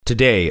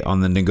Today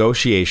on The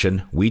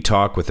Negotiation, we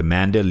talk with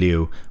Amanda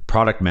Liu,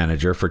 Product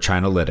Manager for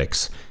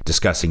Chinalytics,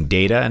 discussing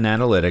data and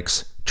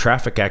analytics,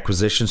 traffic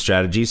acquisition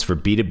strategies for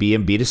B2B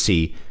and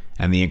B2C,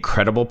 and the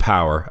incredible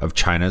power of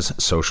China's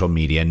social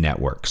media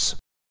networks.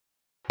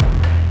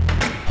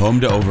 Home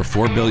to over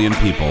 4 billion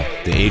people,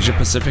 the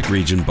Asia-Pacific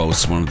region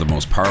boasts one of the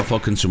most powerful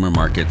consumer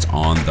markets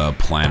on the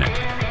planet.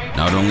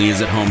 Not only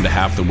is it home to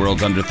half the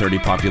world's under 30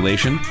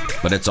 population,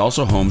 but it's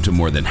also home to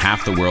more than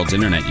half the world's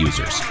internet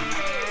users.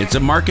 It's a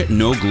market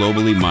no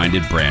globally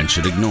minded brand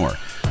should ignore.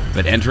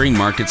 But entering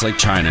markets like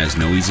China is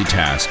no easy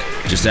task.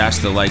 Just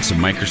ask the likes of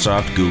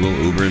Microsoft, Google,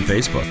 Uber, and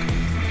Facebook.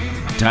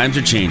 Times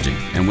are changing,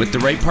 and with the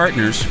right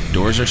partners,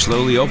 doors are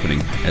slowly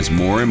opening as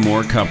more and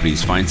more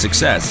companies find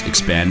success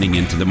expanding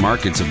into the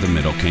markets of the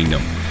Middle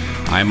Kingdom.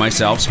 I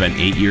myself spent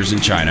 8 years in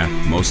China,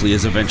 mostly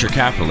as a venture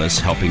capitalist,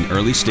 helping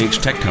early-stage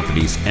tech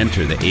companies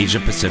enter the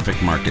Asia-Pacific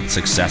market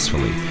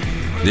successfully.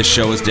 This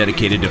show is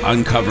dedicated to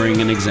uncovering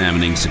and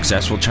examining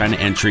successful China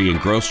entry and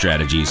growth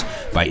strategies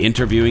by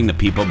interviewing the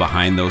people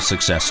behind those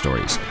success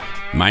stories.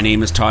 My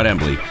name is Todd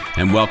Embley,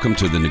 and welcome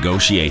to The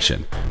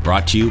Negotiation,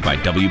 brought to you by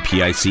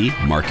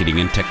WPIC Marketing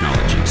and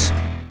Technologies.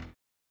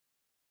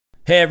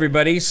 Hey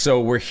everybody,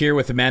 so we're here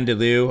with Amanda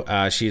Liu.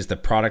 She's the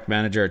product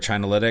manager at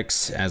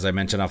Chinalytics, as I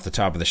mentioned off the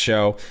top of the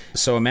show.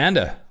 So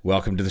Amanda,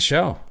 welcome to the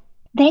show.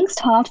 Thanks,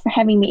 Todd, for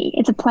having me.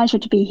 It's a pleasure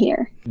to be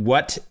here.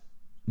 What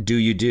do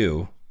you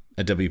do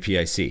at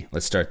WPIC?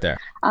 Let's start there.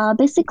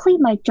 Basically,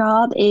 my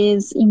job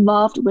is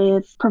involved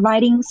with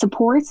providing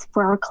support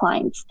for our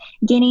clients,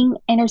 gaining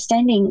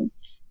understanding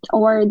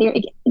or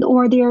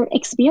their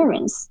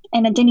experience,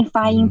 and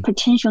identifying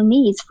potential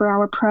needs for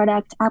our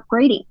product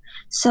upgrading.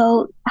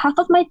 So half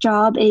of my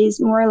job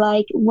is more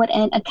like what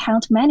an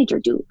account manager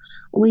do,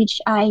 which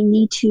I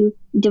need to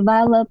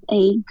develop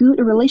a good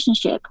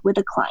relationship with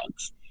the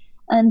clients.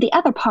 And the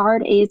other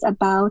part is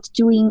about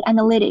doing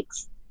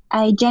analytics.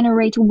 I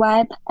generate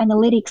web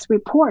analytics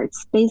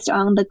reports based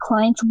on the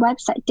client's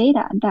website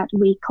data that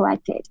we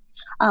collected.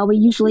 We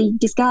usually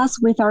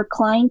discuss with our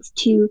clients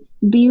to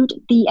build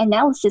the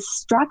analysis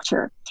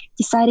structure,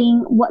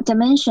 deciding what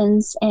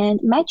dimensions and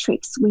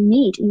metrics we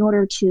need in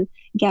order to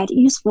get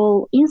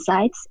useful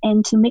insights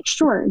and to make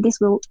sure this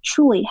will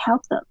truly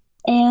help them.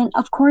 And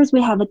of course,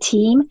 we have a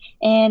team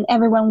and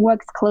everyone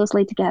works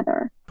closely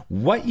together.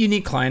 What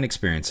unique client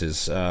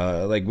experiences,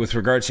 like with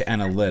regards to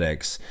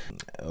analytics,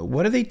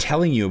 what are they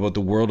telling you about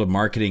the world of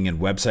marketing and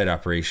website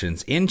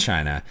operations in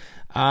China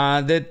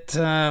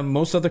that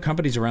most other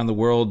companies around the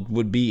world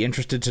would be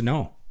interested to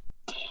know?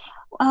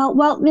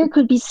 Well, there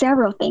could be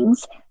several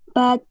things,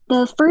 but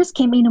the first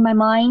came into my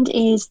mind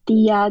is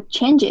the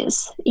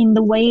changes in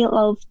the way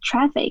of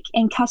traffic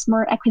and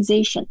customer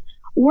acquisition,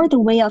 or the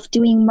way of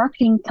doing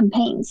marketing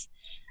campaigns.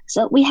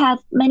 So we have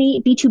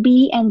many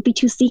B2B and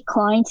B2C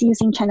clients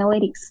using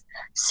Chinalytics.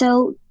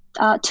 So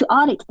to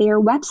audit their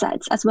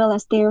websites as well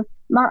as their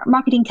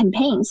marketing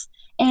campaigns.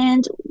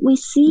 And we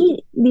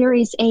see there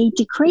is a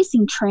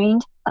decreasing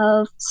trend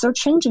of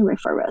search engine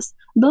referrals,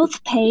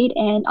 both paid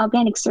and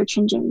organic search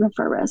engine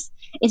referrals,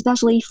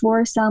 especially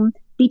for some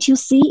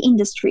B2C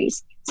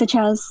industries such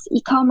as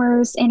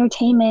e-commerce,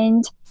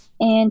 entertainment,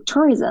 and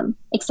tourism,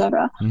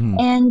 etc.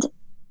 And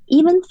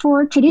even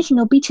for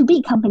traditional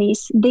B2B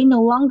companies, they no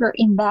longer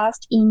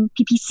invest in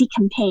PPC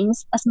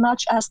campaigns as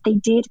much as they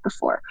did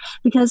before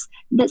because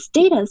the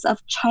status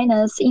of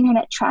China's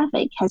internet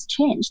traffic has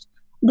changed.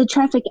 The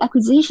traffic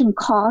acquisition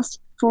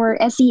cost for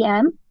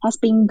SEM has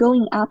been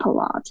going up a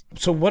lot.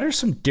 So what are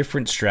some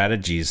different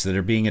strategies that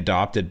are being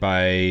adopted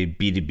by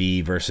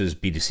B2B versus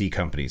B2C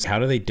companies? How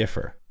do they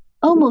differ?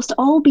 Almost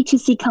all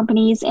B2C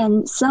companies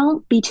and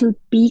some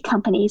B2B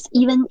companies,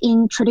 even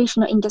in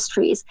traditional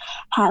industries,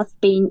 have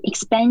been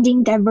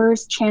expanding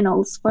diverse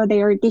channels for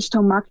their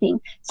digital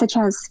marketing, such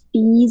as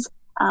feeds,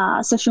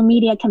 social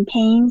media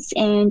campaigns,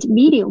 and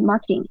video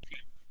marketing.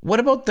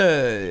 What about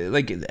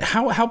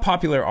how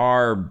popular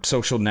are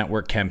social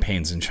network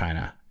campaigns in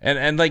China?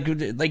 And like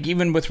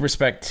even with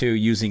respect to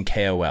using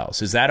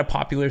KOLs, is that a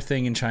popular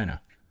thing in China?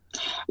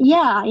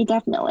 Yeah,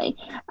 definitely.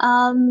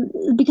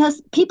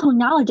 Because people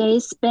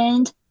nowadays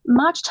spend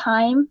much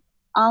time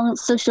on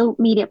social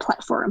media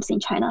platforms in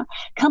China.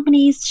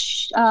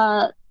 Companies,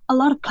 a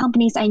lot of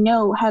companies I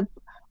know have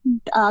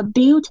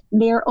built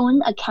their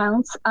own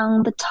accounts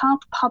on the top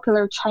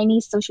popular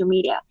Chinese social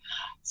media.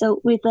 So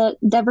with the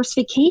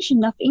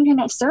diversification of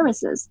internet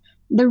services,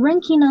 the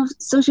ranking of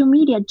social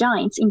media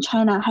giants in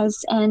China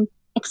has an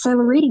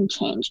accelerating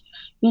change.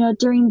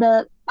 During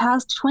the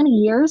past 20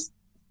 years,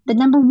 the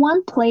number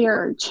one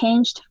player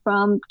changed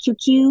from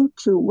QQ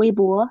to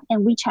Weibo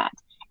and WeChat,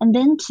 and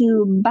then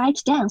to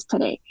ByteDance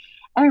today.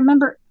 I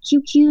remember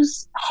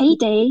QQ's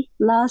heyday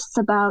lasts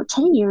about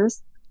 10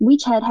 years.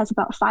 WeChat has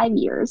about 5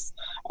 years.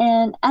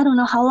 And I don't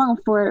know how long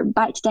for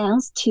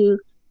ByteDance to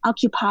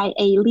occupy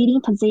a leading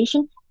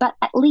position, but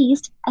at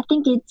least I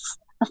think its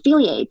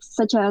affiliates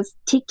such as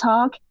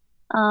TikTok,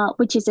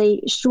 which is a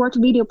short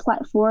video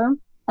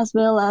platform, as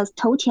well as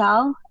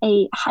Toutiao,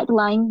 a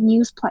headline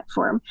news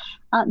platform,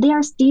 they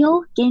are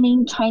still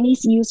gaining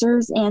Chinese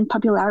users and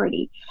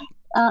popularity.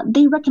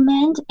 they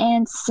recommend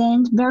and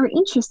send very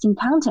interesting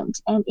content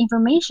and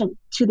information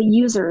to the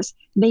users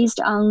based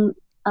on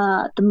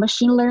the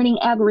machine learning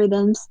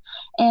algorithms.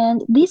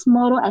 And this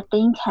model, I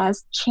think,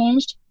 has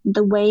changed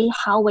the way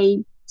how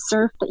we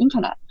surf the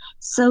internet.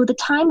 So the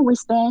time we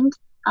spend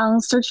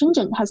on search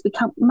engine has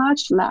become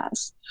much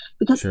less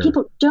because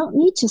people don't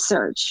need to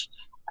search.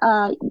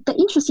 The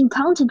interesting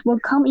content will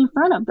come in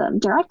front of them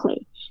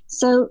directly.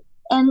 So,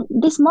 and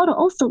this model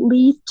also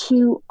leads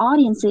to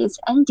audiences'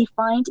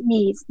 undefined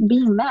needs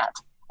being met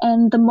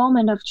and the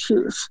moment of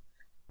truth.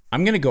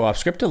 I'm going to go off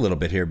script a little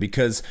bit here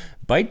because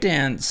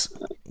ByteDance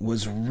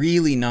was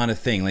really not a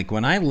thing. Like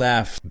when I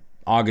left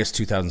August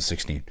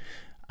 2016,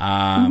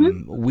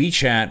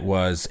 WeChat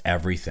was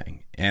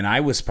everything. And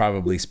I was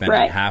probably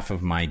spending half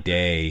of my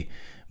day,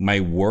 my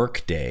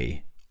work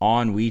day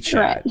on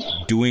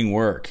WeChat, doing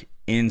work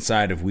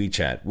inside of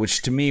WeChat,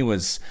 which to me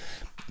was,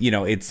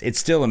 it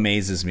still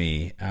amazes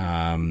me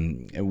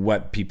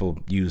what people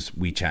use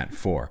WeChat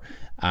for.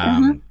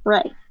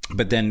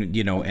 But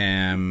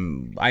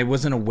then, I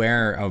wasn't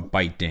aware of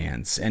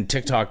ByteDance and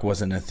TikTok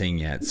wasn't a thing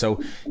yet. So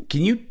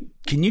can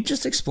you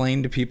just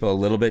explain to people a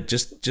little bit,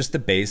 just the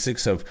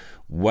basics of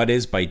what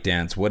is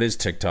ByteDance, what is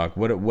TikTok,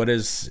 what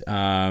is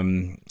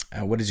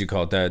what did you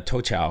call it, the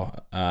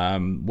Toutiao?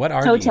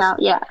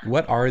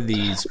 What are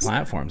these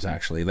platforms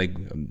actually? Like,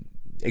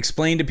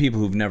 explain to people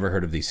who've never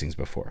heard of these things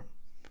before.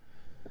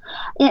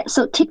 Yeah,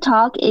 so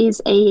TikTok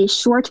is a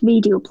short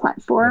video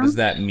platform. What does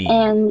that mean?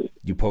 And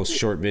you post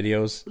short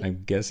videos,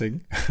 I'm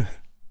guessing?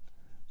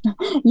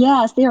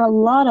 Yes, there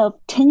are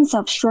tons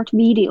of short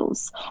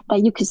videos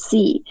that you could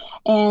see.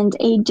 And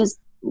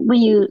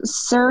when you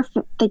surf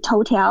the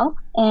Toutiao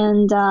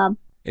and...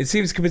 it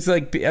seems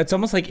it's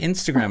almost like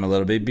Instagram a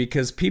little bit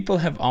because people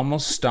have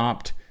almost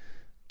stopped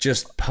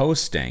just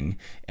posting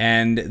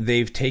and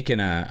they've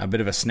taken a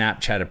bit of a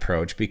Snapchat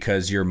approach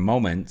because your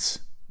moments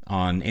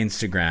on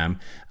Instagram,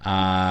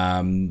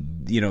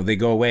 they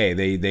go away.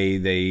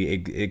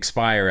 They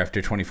expire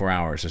after 24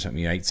 hours or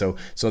something, right? So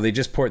they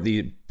just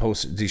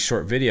post these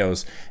short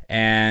videos,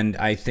 and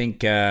I think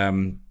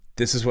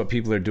this is what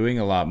people are doing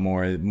a lot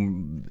more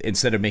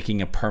instead of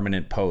making a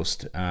permanent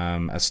post,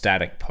 a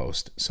static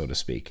post, so to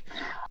speak.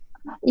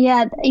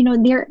 Yeah,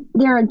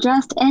 there are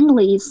just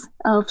endless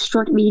of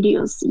short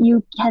videos.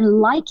 You can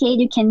like it,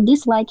 you can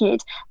dislike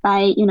it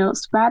by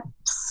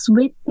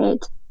swipe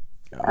it.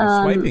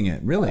 Swiping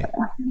it, really?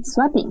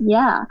 Swiping,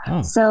 yeah.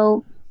 Oh.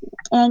 So,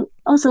 and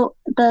also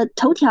the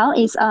Toutiao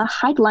is a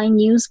headline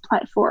news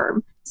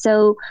platform.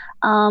 So,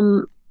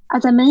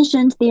 as I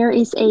mentioned, there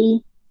is a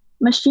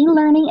machine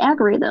learning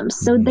algorithm.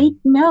 So they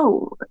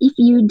know if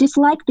you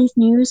dislike this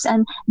news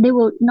and they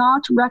will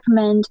not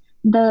recommend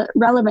the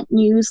relevant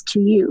news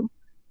to you.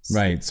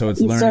 Right. So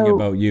it's learning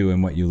about you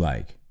and what you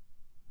like.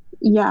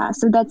 Yeah.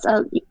 So that's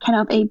a kind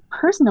of a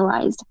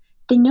personalized,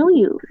 they know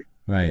you.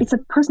 Right. It's a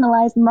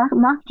personalized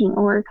marketing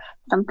or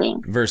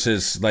something.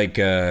 Versus like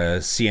a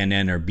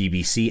CNN or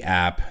BBC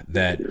app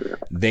that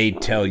they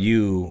tell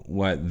you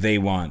what they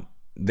want.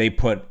 They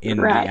put in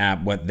the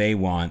app what they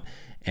want,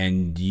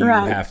 and you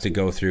have to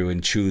go through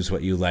and choose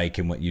what you like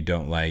and what you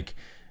don't like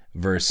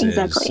versus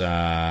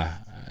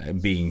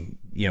being,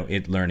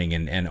 it learning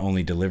and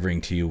only delivering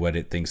to you what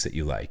it thinks that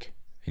you like.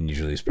 And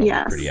usually it's probably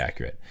pretty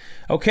accurate.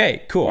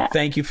 Okay, cool. Yeah.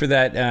 Thank you for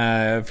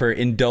that, for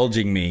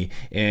indulging me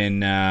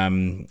in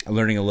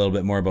learning a little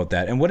bit more about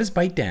that. And what is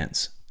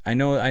ByteDance? I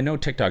know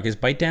TikTok. Is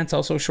ByteDance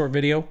also a short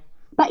video?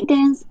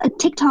 ByteDance,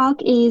 TikTok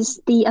is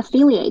the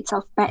affiliates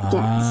of ByteDance.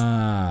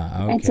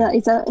 Ah, okay.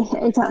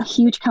 It's a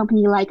huge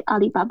company like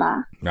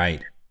Alibaba.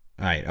 Right.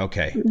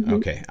 Okay.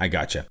 Okay. I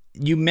gotcha.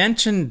 You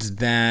mentioned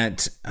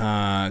that,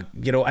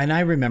 and I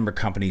remember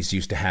companies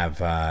used to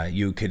have,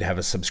 you could have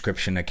a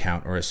subscription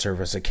account or a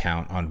service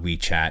account on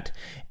WeChat,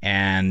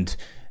 and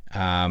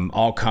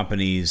all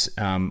companies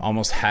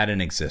almost had an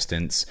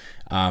existence.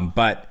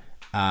 But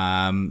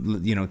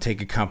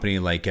take a company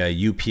like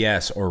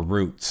UPS or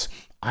Roots.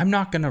 I'm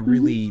not going to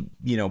really,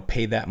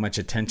 pay that much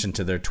attention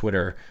to their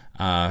Twitter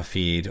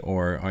feed,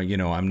 or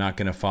I'm not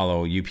going to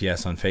follow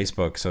UPS on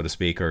Facebook, so to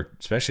speak, or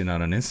especially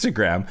not on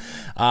Instagram.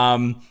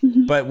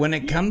 But when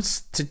it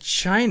comes to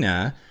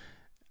China,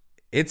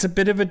 it's a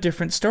bit of a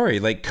different story.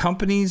 Like,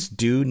 companies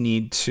do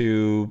need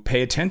to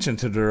pay attention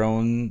to their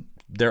own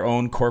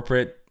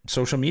corporate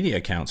social media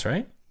accounts,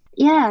 right?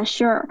 Yeah,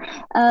 sure.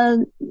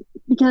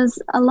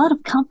 Because a lot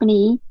of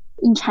companies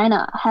in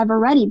China have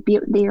already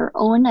built their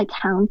own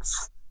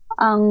accounts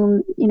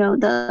on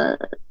the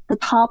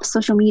top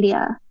social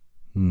media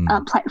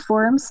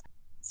platforms.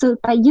 So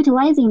by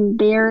utilizing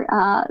their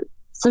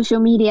social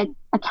media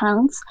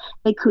accounts,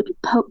 they could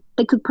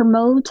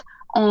promote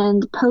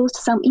and post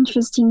some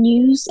interesting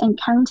news and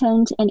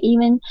content, and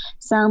even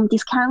some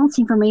discounts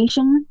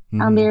information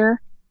on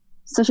their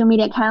social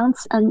media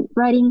accounts, and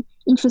writing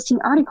interesting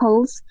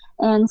articles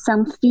and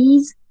some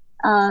feeds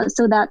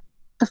so that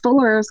the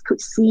followers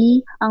could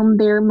see on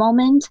their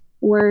moment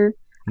or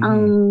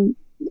on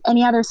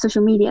any other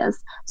social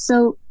medias.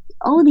 So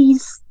all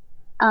these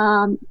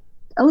can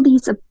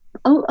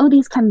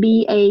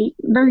be a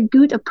very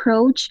good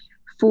approach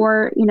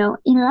for,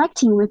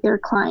 interacting with their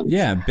clients.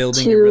 Yeah,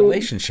 building a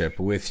relationship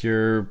with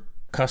your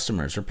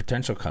customers or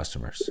potential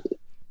customers.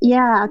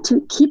 Yeah,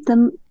 to keep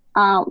them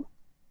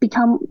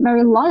become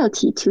very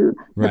loyalty to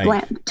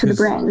the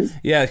brands.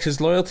 Yeah, because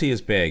loyalty is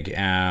big.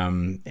 I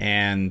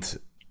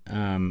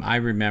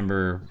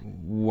remember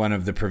one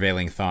of the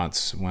prevailing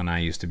thoughts when I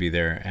used to be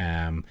there,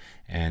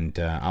 and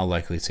I'll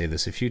likely say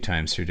this a few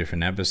times through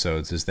different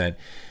episodes, is that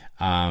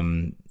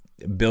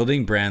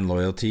building brand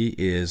loyalty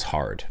is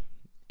hard.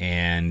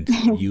 And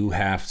you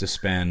have to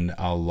spend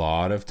a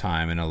lot of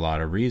time and a lot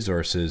of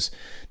resources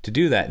to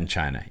do that in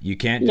China. You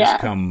can't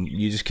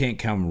just can't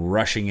come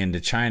rushing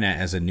into China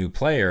as a new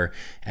player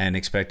and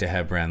expect to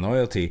have brand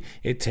loyalty.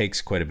 It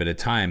takes quite a bit of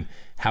time.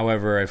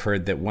 However, I've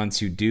heard that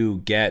once you do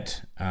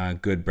get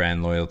good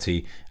brand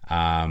loyalty,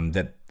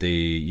 that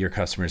your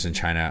customers in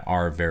China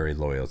are very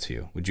loyal to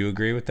you. Would you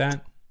agree with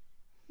that?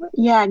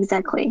 Yeah,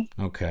 exactly.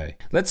 Okay.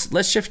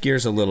 Let's shift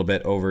gears a little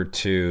bit over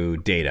to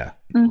data,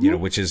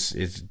 which is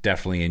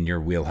definitely in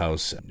your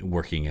wheelhouse,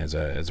 working as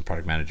a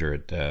product manager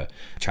at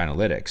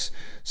Chinalytics.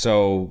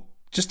 So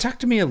just talk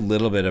to me a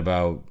little bit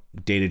about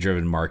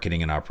data-driven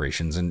marketing and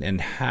operations, and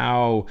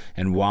how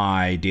and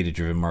why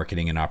data-driven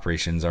marketing and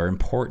operations are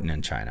important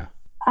in China.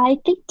 I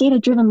think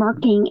data-driven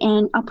marketing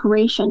and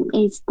operation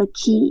is the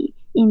key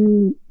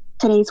in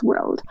today's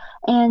world.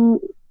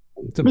 And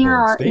it's a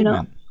bold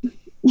statement.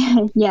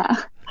 Yeah.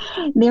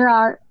 There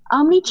are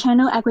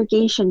omni-channel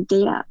aggregation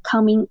data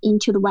coming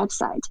into the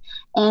website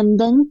and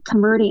then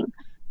converting.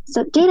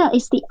 So data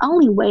is the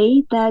only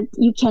way that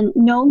you can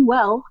know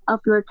well of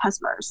your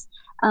customers,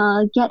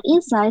 get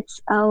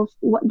insights of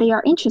what they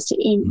are interested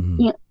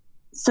in,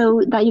 so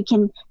that you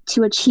can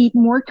to achieve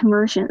more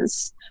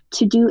conversions,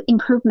 to do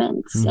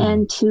improvements,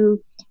 and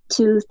to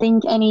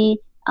think any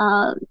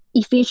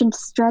efficient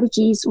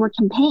strategies or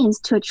campaigns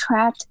to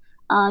attract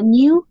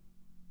new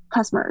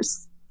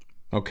customers.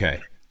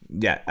 Okay.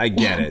 Yeah, I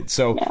get it.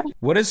 So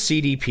what is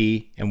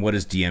CDP and what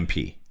is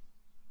DMP?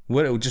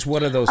 What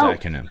are those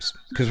acronyms?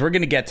 Because we're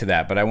going to get to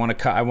that, but I want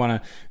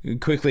to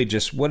quickly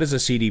just, what is a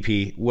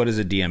CDP? What is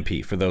a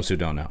DMP for those who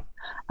don't know?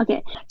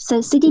 Okay. So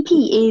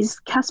CDP is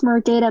customer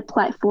data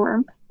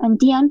platform and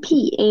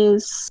DMP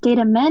is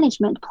data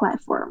management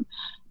platform.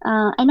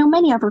 I know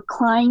many of our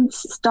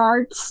clients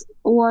start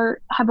or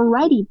have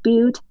already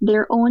built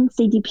their own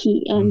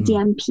CDP and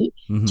DMP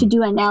to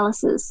do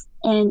analysis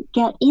and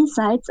get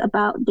insights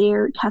about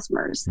their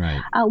customers.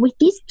 Right. With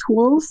these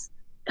tools,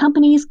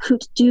 companies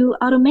could do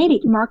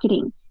automated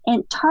marketing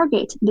and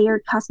target their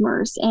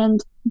customers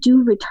and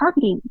do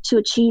retargeting to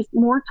achieve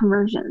more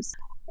conversions.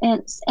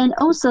 And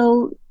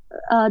also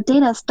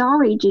data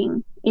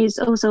storaging is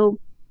also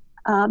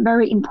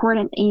very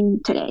important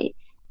in today.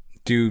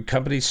 Do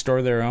companies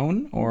store their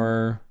own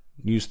or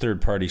use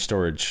third-party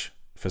storage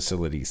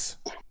facilities?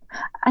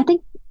 I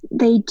think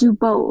they do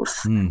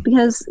both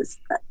because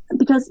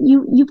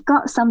you've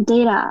got some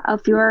data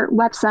of your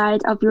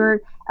website, of your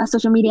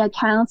social media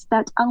accounts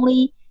that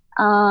only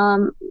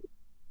that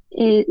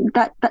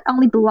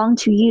only belong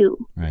to you.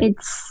 Right.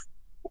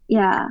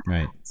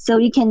 Right. So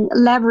you can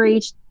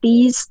leverage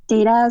these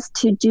data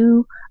to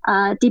do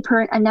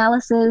deeper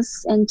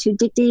analysis and to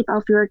dig deep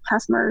of your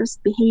customers'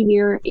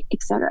 behavior,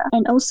 etc.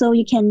 And also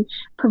you can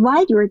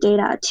provide your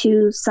data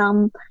to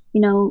some,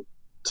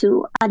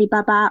 to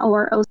Alibaba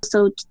or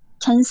also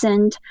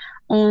Tencent,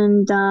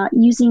 and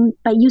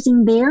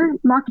using their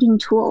marketing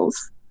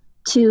tools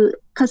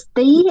because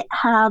they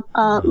have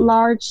a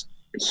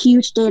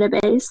huge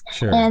database.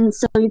 Sure. And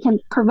so you can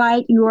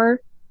provide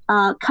your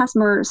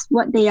customers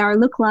what they are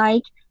look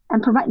like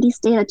and provide this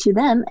data to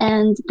them,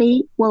 and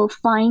they will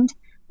find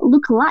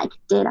look-alike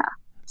data.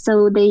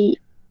 So they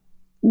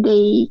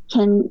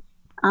can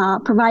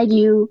provide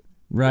you.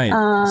 Right.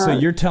 So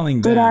you're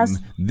telling them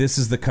this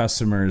is the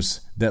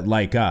customers that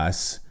like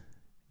us.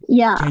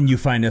 Yeah. Can you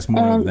find us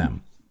more of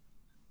them?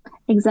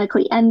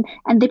 Exactly. And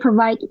they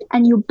provide,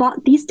 and you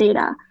bought these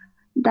data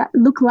that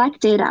look like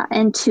data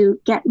and to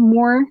get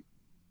more,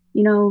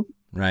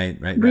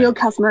 real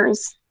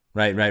customers.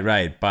 Right.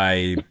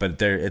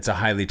 But it's a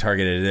highly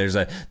targeted.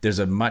 There's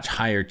a much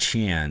higher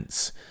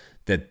chance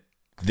that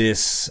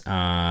this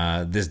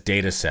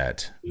data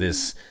set,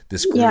 this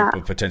group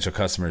of potential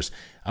customers,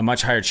 a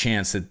much higher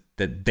chance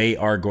that they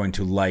are going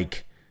to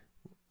like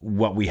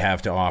what we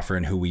have to offer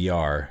and who we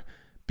are,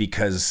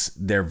 because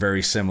they're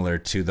very similar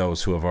to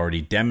those who have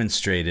already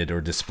demonstrated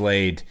or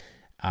displayed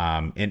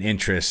an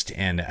interest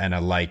and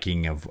a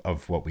liking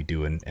of what we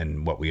do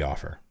and what we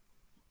offer.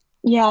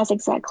 Yes,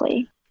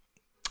 exactly.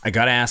 I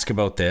got to ask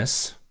about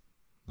this.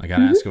 And I got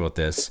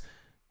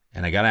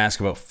to ask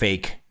about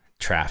fake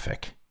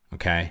traffic.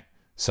 Okay.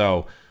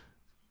 So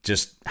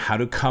just how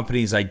do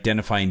companies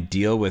identify and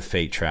deal with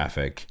fake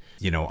traffic?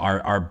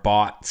 Are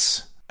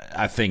bots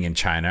a thing in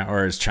China,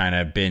 or has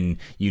China been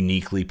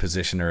uniquely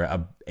positioned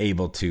or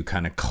able to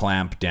kind of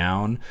clamp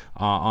down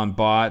on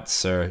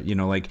bots? Or,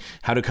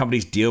 how do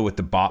companies deal with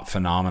the bot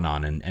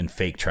phenomenon and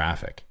fake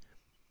traffic?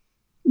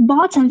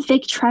 bots and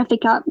fake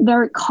traffic are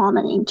very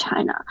common in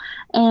China,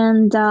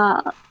 and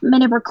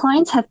many of our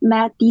clients have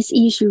met these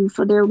issues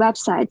for their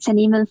websites and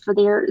even for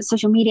their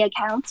social media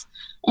accounts.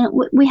 And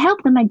we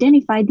help them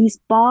identify these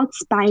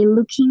bots by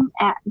looking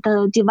at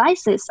the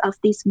devices of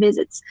these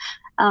visits,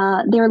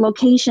 their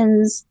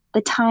locations,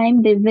 the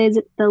time they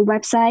visit the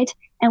website,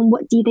 and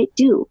what did they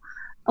do.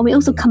 We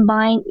also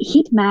combine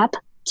heat map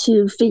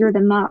to figure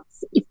them out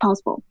if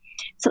possible.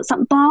 So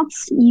some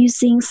bots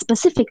using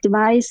specific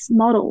device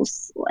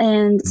models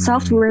and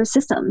software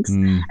systems,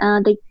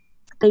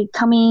 they're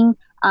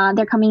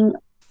coming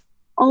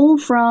all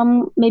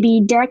from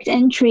maybe direct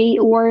entry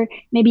or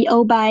maybe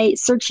all by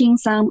searching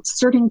some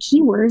certain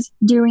keywords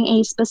during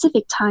a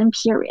specific time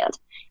period.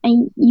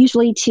 And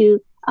usually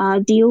to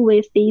deal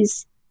with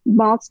these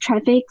bots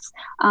traffics,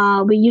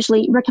 we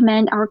usually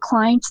recommend our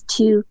clients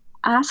to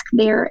ask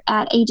their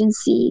ad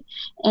agency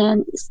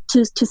and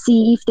to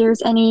see if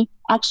there's any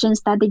actions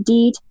that they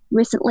did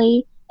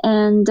recently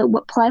and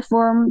what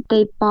platform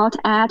they bought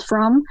ad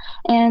from.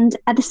 And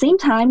at the same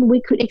time,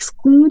 we could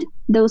exclude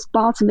those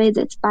bots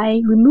visits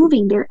by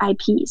removing their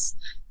IPs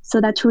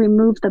so that to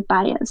remove the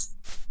bias.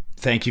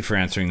 Thank you for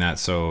answering that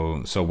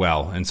so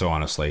well and so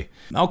honestly.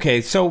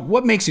 Okay, so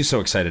what makes you so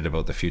excited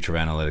about the future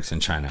of analytics in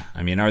China?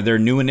 I mean, are there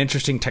new and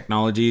interesting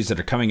technologies that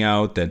are coming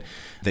out that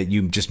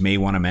you just may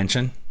want to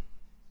mention?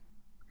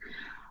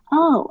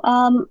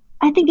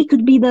 I think it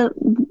could be the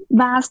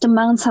vast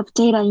amounts of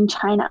data in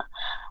China.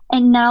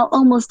 And now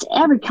almost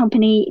every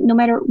company, no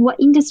matter what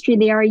industry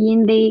they are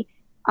in, they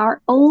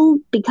are all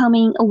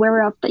becoming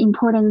aware of the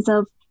importance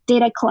of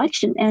data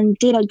collection and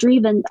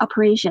data-driven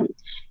operation.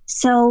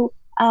 So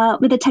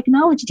with the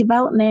technology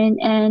development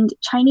and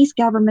Chinese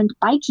government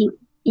biking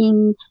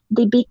in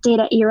the big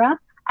data era,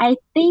 I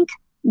think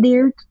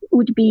there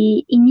would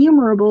be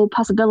innumerable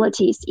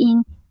possibilities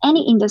in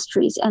any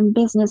industries and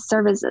business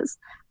services.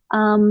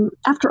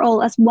 After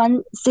all, as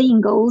one saying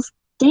goes,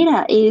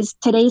 data is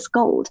today's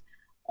gold.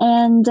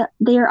 And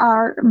there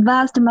are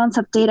vast amounts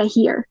of data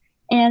here.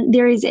 And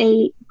there is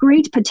a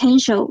great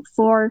potential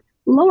for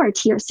lower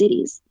tier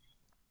cities.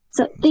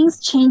 So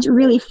things change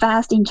really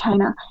fast in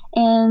China.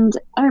 And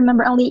I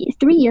remember only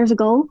 3 years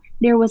ago,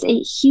 there was a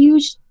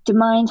huge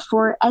demand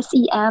for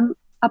SEM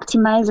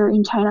optimizer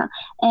in China.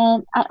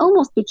 And I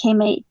almost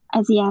became a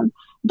SEM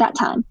that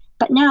time.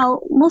 But now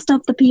most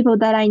of the people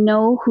that I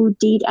know who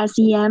did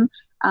SEM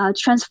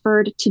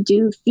transferred to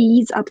do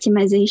feeds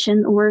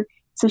optimization or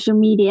social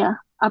media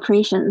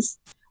operations.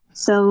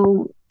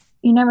 So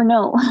you never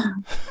know.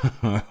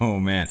 Oh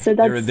man, so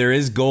there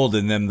is gold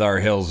in them thar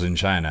hills in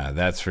China.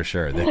 That's for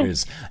sure. There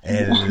is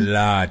a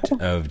lot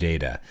of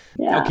data.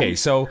 Yeah. Okay,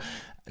 so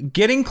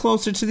getting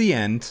closer to the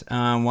end,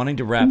 wanting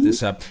to wrap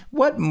this up,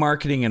 what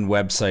marketing and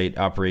website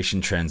operation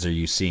trends are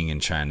you seeing in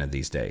China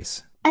these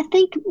days? I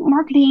think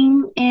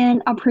marketing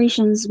and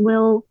operations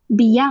will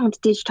beyond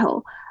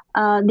digital.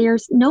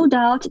 There's no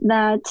doubt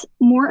that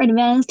more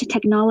advanced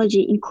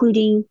technology,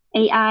 including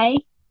AI,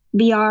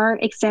 VR,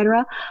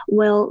 etc.,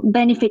 will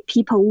benefit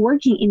people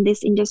working in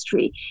this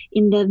industry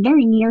in the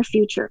very near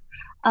future.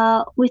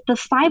 With the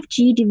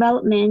 5G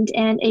development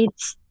and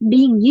it's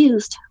being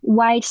used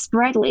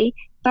widespreadly,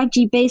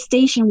 5G base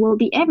station will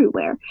be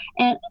everywhere.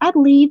 And I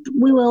believe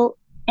we will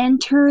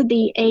enter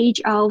the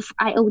age of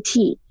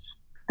IoT,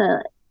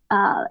 the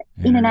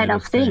Internet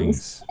of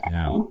Things.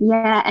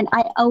 Yeah, and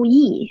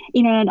IoE,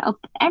 Internet of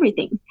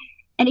Everything.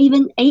 And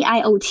even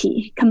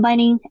AIoT,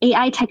 combining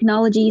AI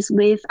technologies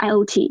with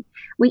IoT,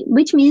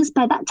 which means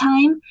by that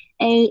time,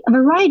 a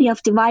variety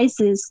of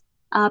devices,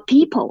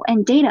 people,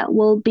 and data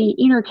will be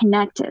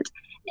interconnected,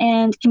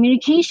 and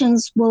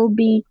communications will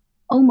be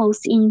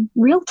almost in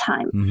real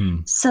time. Mm-hmm.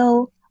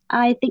 So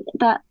I think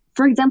that,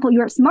 for example,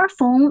 your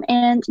smartphone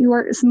and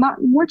your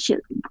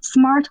smartwatches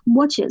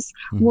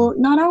will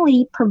not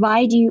only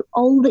provide you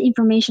all the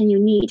information you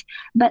need,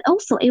 but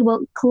also it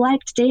will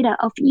collect data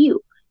of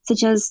you,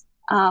 such as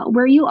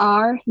where you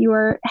are,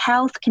 your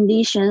health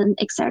condition,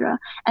 etc.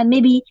 And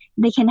maybe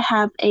they can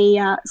have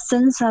a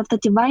sense of the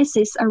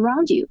devices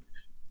around you.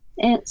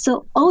 And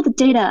so all the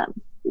data,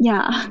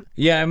 yeah.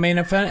 Yeah, I mean,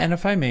 if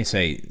I may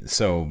say,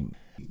 so,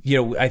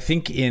 I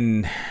think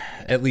in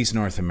at least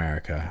North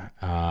America,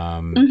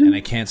 and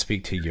I can't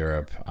speak to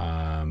Europe,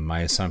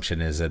 my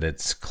assumption is that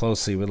it's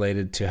closely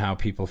related to how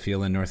people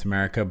feel in North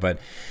America, but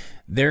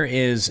there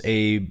is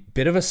a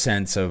bit of a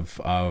sense of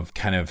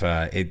kind of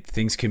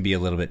things can be a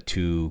little bit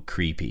too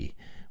creepy,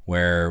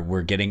 where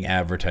we're getting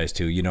advertised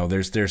to.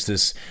 There's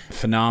this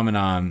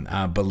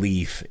phenomenon,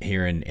 belief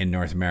here in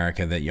North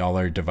America that all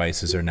our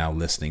devices are now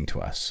listening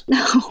to us,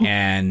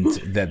 and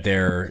that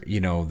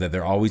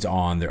they're always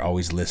on, they're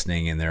always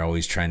listening, and they're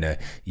always trying to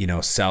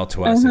sell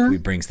to us if we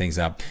bring things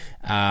up.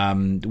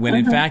 When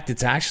in fact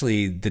it's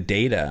actually the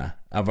data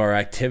of our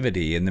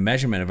activity and the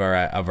measurement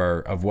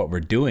of what we're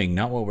doing,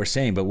 not what we're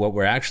saying, but what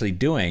we're actually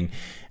doing,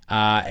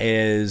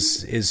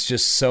 is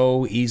just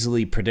so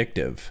easily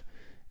predictive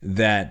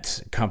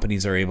that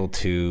companies are able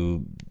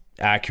to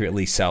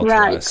accurately sell to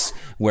Right. us,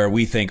 where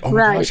we think, oh my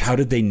Right. gosh, how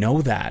did they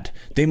know that?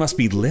 They must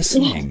be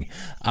listening.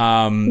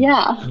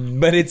 Yeah.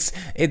 But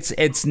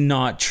it's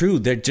not true.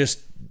 They're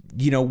just,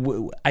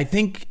 I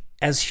think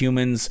as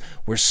humans,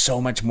 we're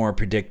so much more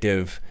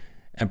predictive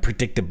and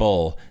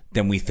predictable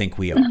than we think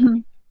we are.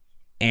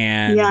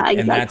 And, Yeah,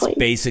 and that's exactly.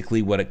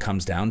 basically what it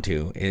comes down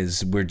to,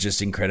 is we're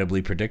just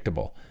incredibly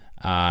predictable.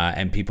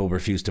 And people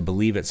refuse to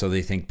believe it, so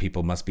they think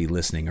people must be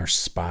listening or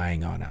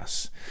spying on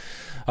us.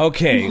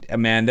 Okay,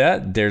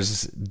 Amanda,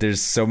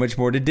 there's so much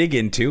more to dig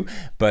into,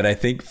 but I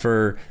think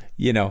for,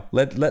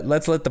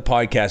 let's let the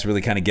podcast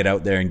really kind of get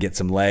out there and get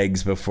some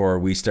legs before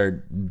we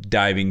start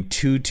diving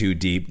too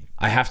deep.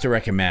 I have to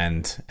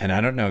recommend, and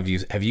I don't know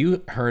if have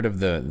you heard of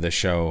the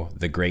show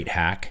The Great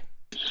Hack?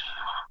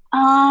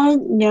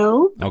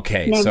 No.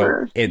 Okay,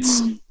 Never.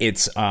 so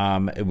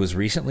it was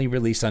recently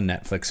released on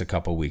Netflix a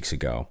couple weeks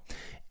ago,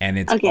 and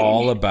it's Okay.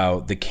 all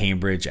about the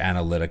Cambridge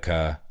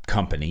Analytica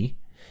company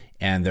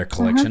and their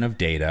collection of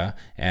data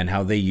and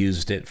how they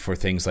used it for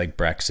things like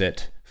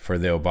Brexit, for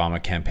the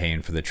Obama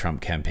campaign, for the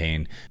Trump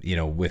campaign,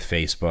 with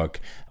Facebook.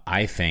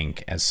 I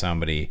think, as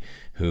somebody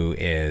who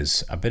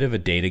is a bit of a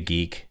data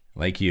geek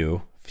like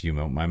you, if you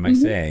don't mind my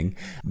saying,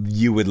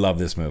 you would love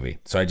this movie.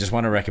 So I just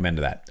want to recommend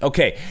that.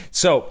 Okay,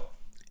 so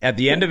at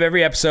the end of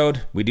every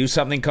episode, we do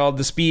something called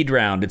the speed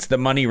round. It's the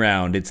money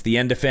round. It's the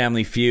end of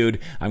Family Feud.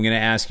 I'm going to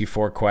ask you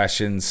 4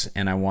 questions,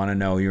 and I want to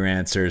know your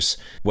answers.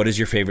 What is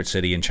your favorite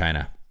city in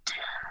China?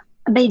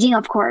 Beijing,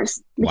 of course,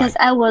 because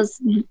I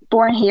was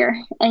born here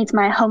and it's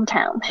my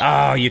hometown.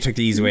 Oh, you took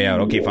the easy way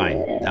out. Okay, fine.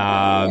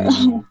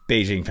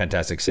 Beijing,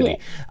 fantastic city.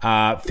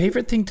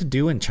 Favorite thing to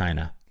do in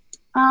China?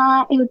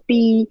 It would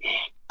be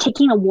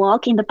taking a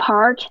walk in the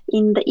park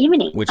in the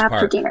evening Which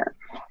after park? dinner.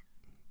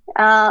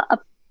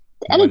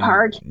 Any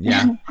park.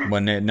 Yeah,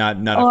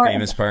 not Or- a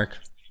famous park.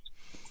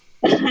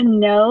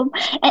 No,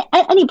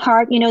 any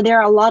park. There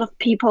are a lot of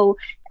people.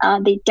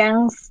 They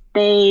dance.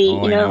 They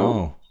Oh, I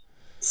know.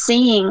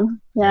 sing.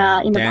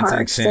 Yeah, in the Dancing,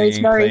 park. So singing, it's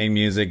very playing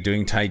music,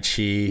 doing Tai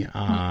Chi.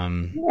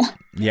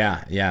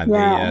 Yeah.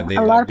 They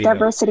a love lot of being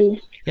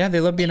diversity. Yeah, they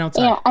love being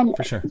outside, Yeah, and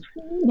for sure.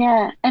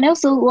 yeah, and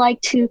also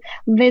like to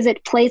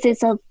visit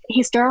places of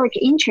historic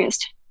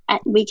interest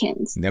at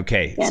weekends.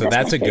 Okay, Yeah, so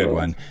that's my a good favorite.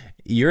 one.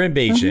 You're in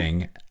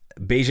Beijing.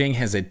 Beijing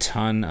has a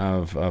ton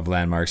of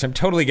landmarks. I'm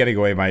totally getting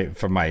away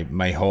from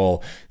my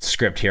whole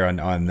script here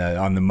on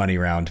the money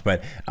round,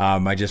 but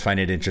I just find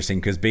it interesting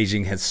because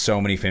Beijing has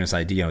so many famous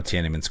ideas.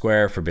 Tiananmen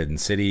Square, Forbidden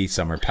City,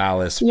 Summer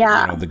Palace,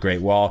 Yeah. the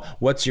Great Wall.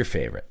 What's your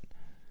favorite?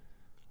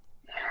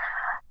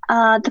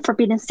 The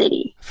Forbidden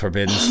City.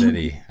 Forbidden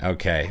City.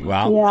 Okay.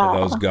 Well, Yeah. for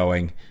those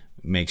going,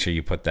 make sure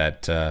you put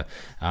that.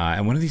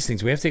 And one of these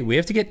things we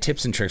have to get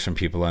tips and tricks from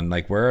people on,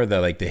 like, where are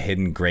the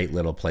hidden great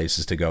little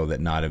places to go that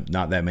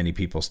not that many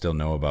people still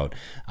know about,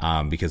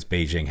 because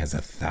Beijing has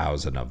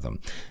 1,000 of them.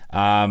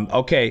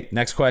 Okay.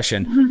 Next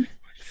question.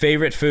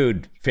 Favorite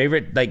food.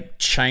 Favorite, like,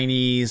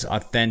 Chinese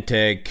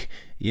authentic.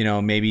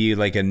 Maybe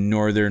like a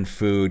northern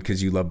food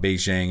because you love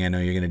Beijing. I know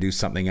you're going to do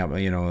something up.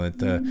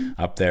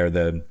 Up there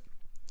the.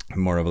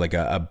 More of like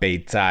a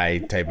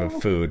beizai type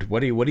of food.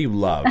 What do you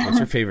love? What's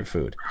your favorite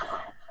food?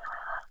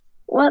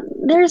 Well,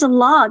 there's a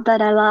lot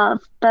that I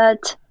love,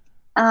 but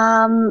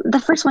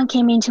the first one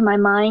came into my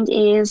mind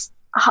is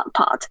hot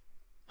pot.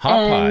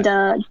 Hot pot. And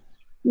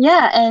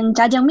and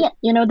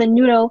jjajangmian, the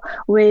noodle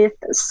with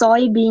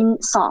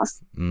soybean sauce.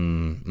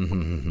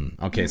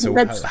 Okay, so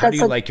That's- how do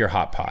you that's like your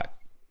hot pot?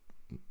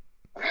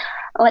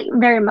 Like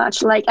very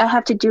much. Like I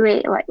have to do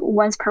it like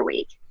once per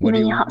week. Even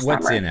in hot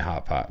What's summer. in a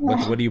hot pot?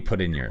 What do you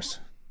put in yours?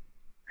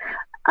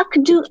 I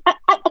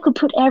could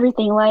put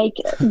everything like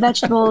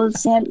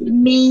vegetables and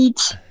meat.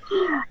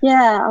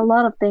 Yeah, a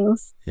lot of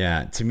things.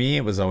 Yeah, to me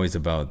it was always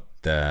about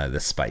the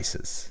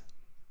spices.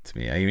 To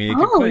me, I mean,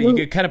 Oh, you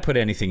could kind of put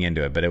anything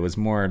into it, but it was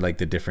more like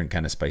the different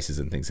kind of spices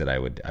and things that I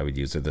would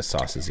use, or the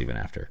sauces even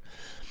after.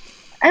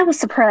 I was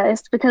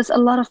surprised because a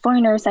lot of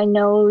foreigners I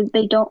know,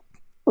 they don't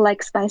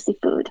like spicy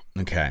food.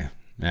 Okay.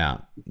 Yeah.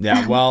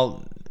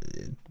 Well,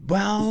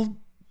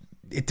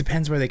 it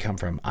depends where they come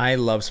from. I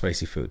love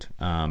spicy food,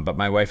 but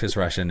my wife is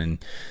Russian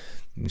and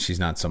she's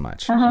not so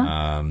much.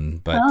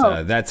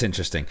 That's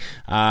interesting.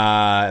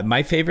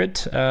 My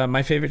favorite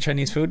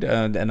Chinese food,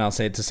 and I'll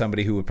say it to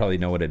somebody who would probably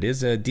know what it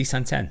is,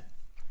 disanxian.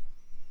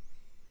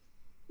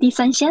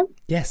 Disanxian?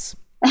 Yes.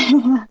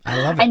 I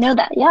love it. I know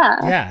that. Yeah.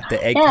 Yeah,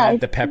 the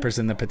eggplant, the peppers,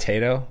 and the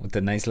potato with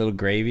the nice little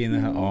gravy in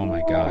the. Oh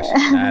my gosh,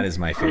 that is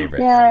my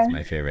favorite. Yeah. That is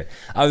my favorite.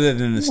 Other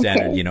than the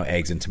standard,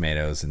 eggs and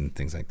tomatoes and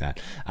things like that.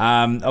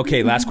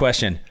 Okay, last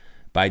question.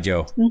 Bye,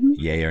 Joe.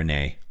 Yay or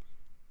nay?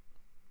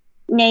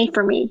 Nay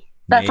for me.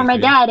 But Nay for my for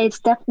you. dad, it's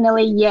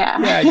definitely yeah.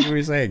 Yeah, you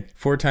were saying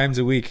 4 times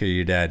a week. Or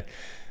your dad?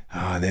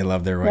 Oh, they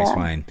love their rice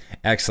wine.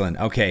 Excellent.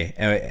 Okay,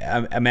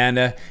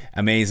 Amanda,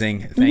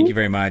 amazing. Thank you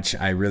very much.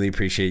 I really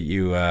appreciate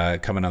you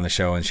coming on the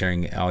show and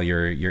sharing all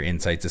your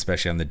insights,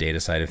 especially on the data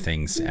side of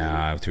things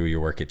through your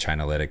work at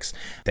Chinalytics.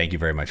 Thank you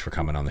very much for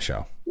coming on the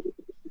show.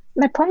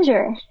 My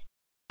pleasure.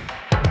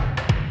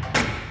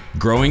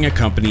 Growing a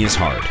company is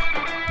hard.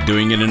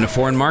 Doing it in a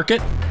foreign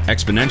market?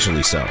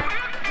 Exponentially so.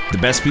 The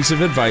best piece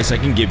of advice I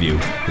can give you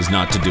is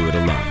not to do it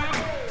alone.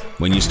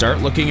 When you start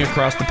looking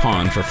across the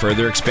pond for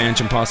further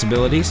expansion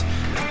possibilities,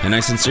 and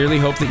I sincerely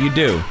hope that you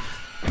do,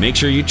 make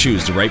sure you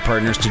choose the right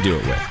partners to do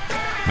it with.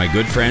 My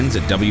good friends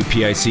at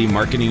WPIC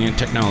Marketing and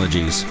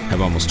Technologies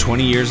have almost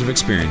 20 years of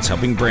experience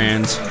helping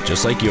brands,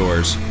 just like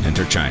yours,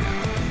 enter China.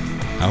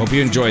 I hope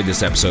you enjoyed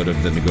this episode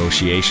of The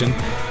Negotiation,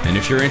 and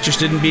if you're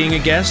interested in being a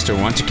guest or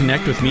want to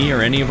connect with me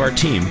or any of our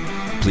team,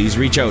 please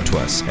reach out to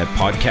us at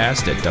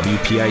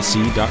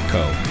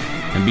podcast@wpic.co.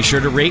 And be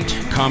sure to rate,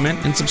 comment,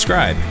 and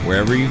subscribe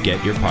wherever you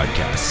get your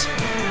podcasts.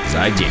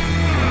 再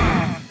见。